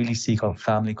people to really seek out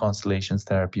family constellations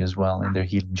therapy as well in their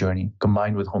healing journey,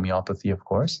 combined with homeopathy, of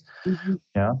course. Mm-hmm.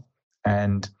 Yeah.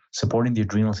 And supporting the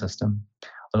adrenal system.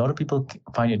 A lot of people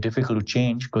find it difficult to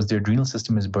change because their adrenal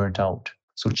system is burnt out.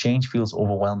 So change feels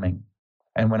overwhelming.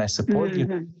 And when I support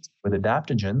you with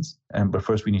adaptogens, but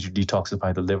first we need to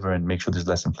detoxify the liver and make sure there's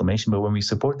less inflammation. But when we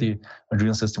support the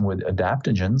adrenal system with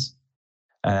adaptogens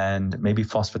and maybe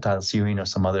phosphatidylserine or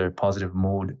some other positive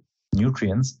mood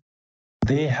nutrients,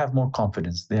 they have more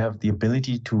confidence. They have the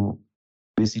ability to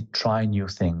basically try new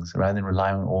things rather than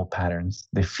rely on old patterns.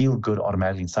 They feel good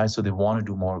automatically inside, so they want to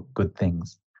do more good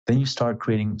things. Then you start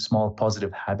creating small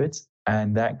positive habits,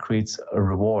 and that creates a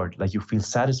reward. Like you feel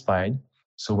satisfied.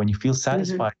 So when you feel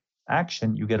satisfied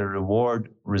action, you get a reward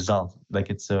result. Like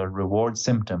it's a reward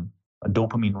symptom, a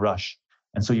dopamine rush.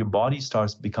 And so your body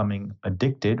starts becoming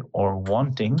addicted or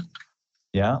wanting,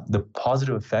 the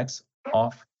positive effects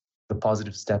of the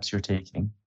positive steps you're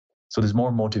taking. So there's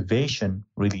more motivation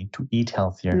really to eat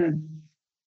healthier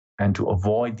and to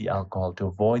avoid the alcohol, to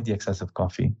avoid the excessive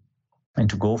coffee, and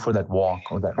to go for that walk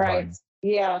or that run.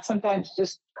 Yeah, sometimes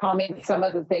just calming some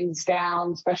of the things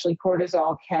down, especially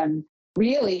cortisol, can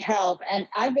really help. And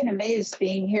I've been amazed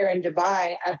being here in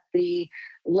Dubai at the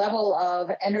level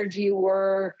of energy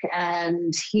work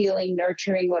and healing,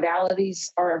 nurturing modalities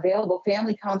are available.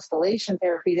 Family constellation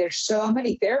therapy. There's so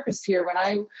many therapists here. When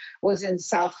I was in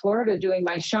South Florida doing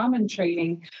my shaman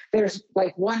training, there's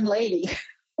like one lady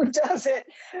who does it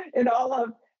in all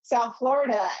of South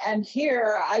Florida. And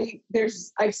here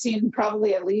I've seen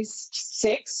probably at least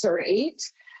 6 or 8,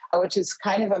 which is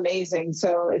kind of amazing.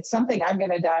 So it's something I'm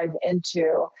going to dive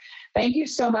into. Thank you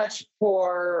so much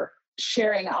for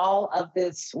sharing all of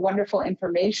this wonderful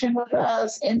information with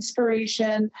us,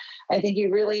 inspiration. I think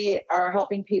you really are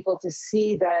helping people to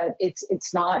see that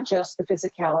it's not just the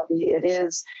physicality, it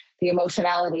is the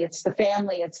emotionality, it's the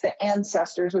family, it's the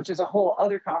ancestors, which is a whole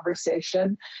other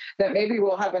conversation that maybe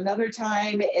we'll have another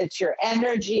time. It's your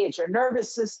energy, it's your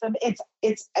nervous system,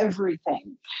 it's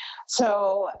everything.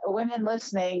 So women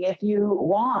listening, if you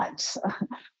want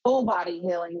full body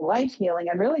healing, life healing,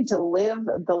 and really to live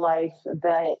the life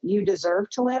that you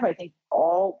deserve to live, I think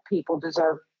all people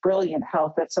deserve brilliant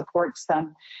health that supports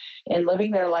them in living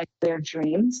their life, their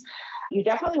dreams. You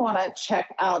definitely want to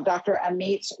check out Dr.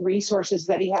 Amit's resources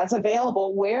that he has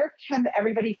available. Where can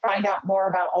everybody find out more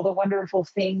about all the wonderful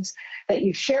things that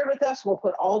you've shared with us? We'll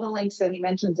put all the links that he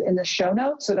mentions in the show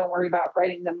notes, so don't worry about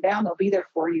writing them down. They'll be there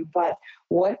for you. But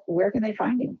where can they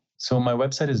find you? So my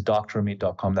website is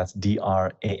drameet.com. That's drameet.com.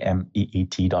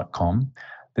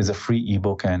 There's a free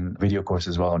ebook and video course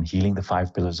as well on healing the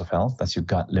 5 pillars of health. That's your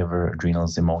gut, liver,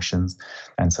 adrenals, emotions,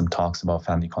 and some talks about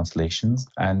family constellations.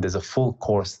 And there's a full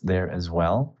course there as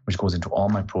well, which goes into all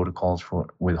my protocols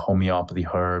with homeopathy,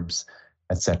 herbs,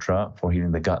 etc., for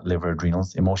healing the gut, liver,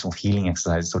 adrenals, emotional healing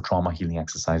exercises, so trauma healing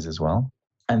exercise as well.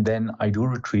 And then I do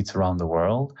retreats around the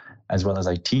world, as well as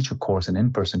I teach a course, an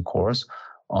in-person course,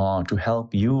 to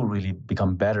help you really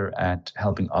become better at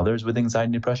helping others with anxiety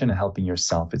and depression and helping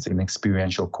yourself. It's an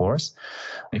experiential course.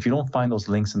 If you don't find those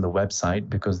links in the website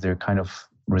because they're kind of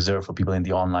reserved for people in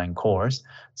the online course,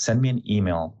 send me an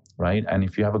email, right? And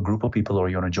if you have a group of people or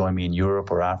you want to join me in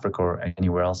Europe or Africa or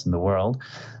anywhere else in the world,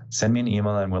 send me an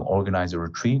email and we'll organize a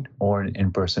retreat or an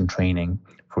in-person training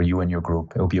for you and your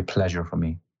group. It'll be a pleasure for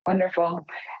me. Wonderful.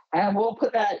 And we'll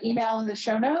put that email in the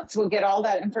show notes. We'll get all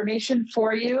that information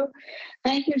for you.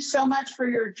 Thank you so much for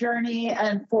your journey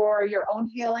and for your own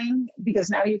healing, because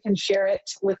now you can share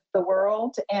it with the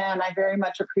world. And I very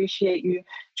much appreciate you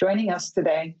joining us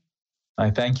today. I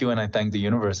thank you, and I thank the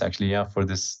universe, actually, for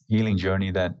this healing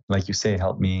journey that, like you say,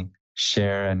 helped me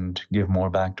share and give more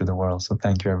back to the world. So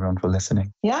thank you, everyone, for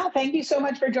listening. Yeah, thank you so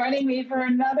much for joining me for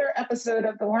another episode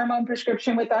of The Hormone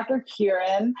Prescription with Dr.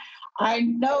 Kieran. I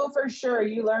know for sure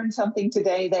you learned something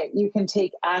today that you can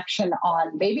take action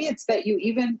on. Maybe it's that you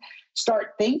even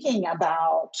start thinking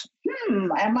about,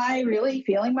 am I really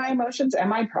feeling my emotions?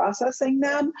 Am I processing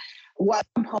them? What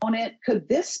component could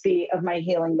this be of my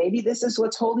healing? Maybe this is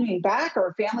what's holding me back,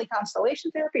 or family constellation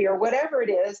therapy, or whatever it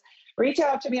is. Reach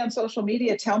out to me on social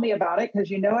media. Tell me about it, because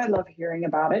you know I love hearing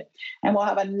about it. And we'll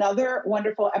have another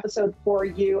wonderful episode for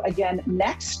you again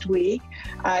next week.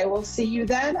 I will see you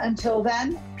then. Until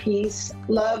then, peace,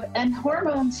 love, and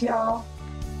hormones, y'all.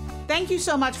 Thank you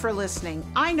so much for listening.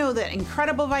 I know that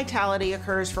incredible vitality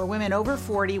occurs for women over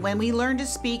 40 when we learn to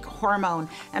speak hormone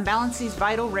and balance these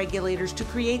vital regulators to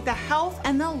create the health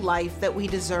and the life that we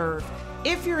deserve.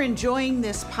 If you're enjoying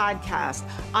this podcast,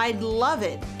 I'd love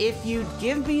it if you'd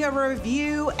give me a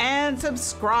review and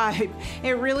subscribe.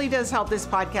 It really does help this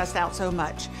podcast out so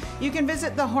much. You can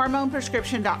visit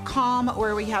thehormoneprescription.com,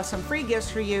 where we have some free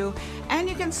gifts for you, and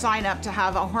you can sign up to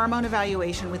have a hormone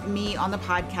evaluation with me on the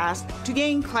podcast to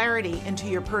gain clarity into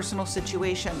your personal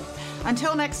situation.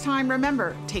 Until next time,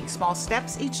 remember, take small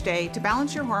steps each day to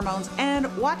balance your hormones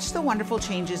and watch the wonderful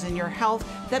changes in your health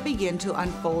that begin to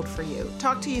unfold for you.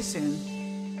 Talk to you soon.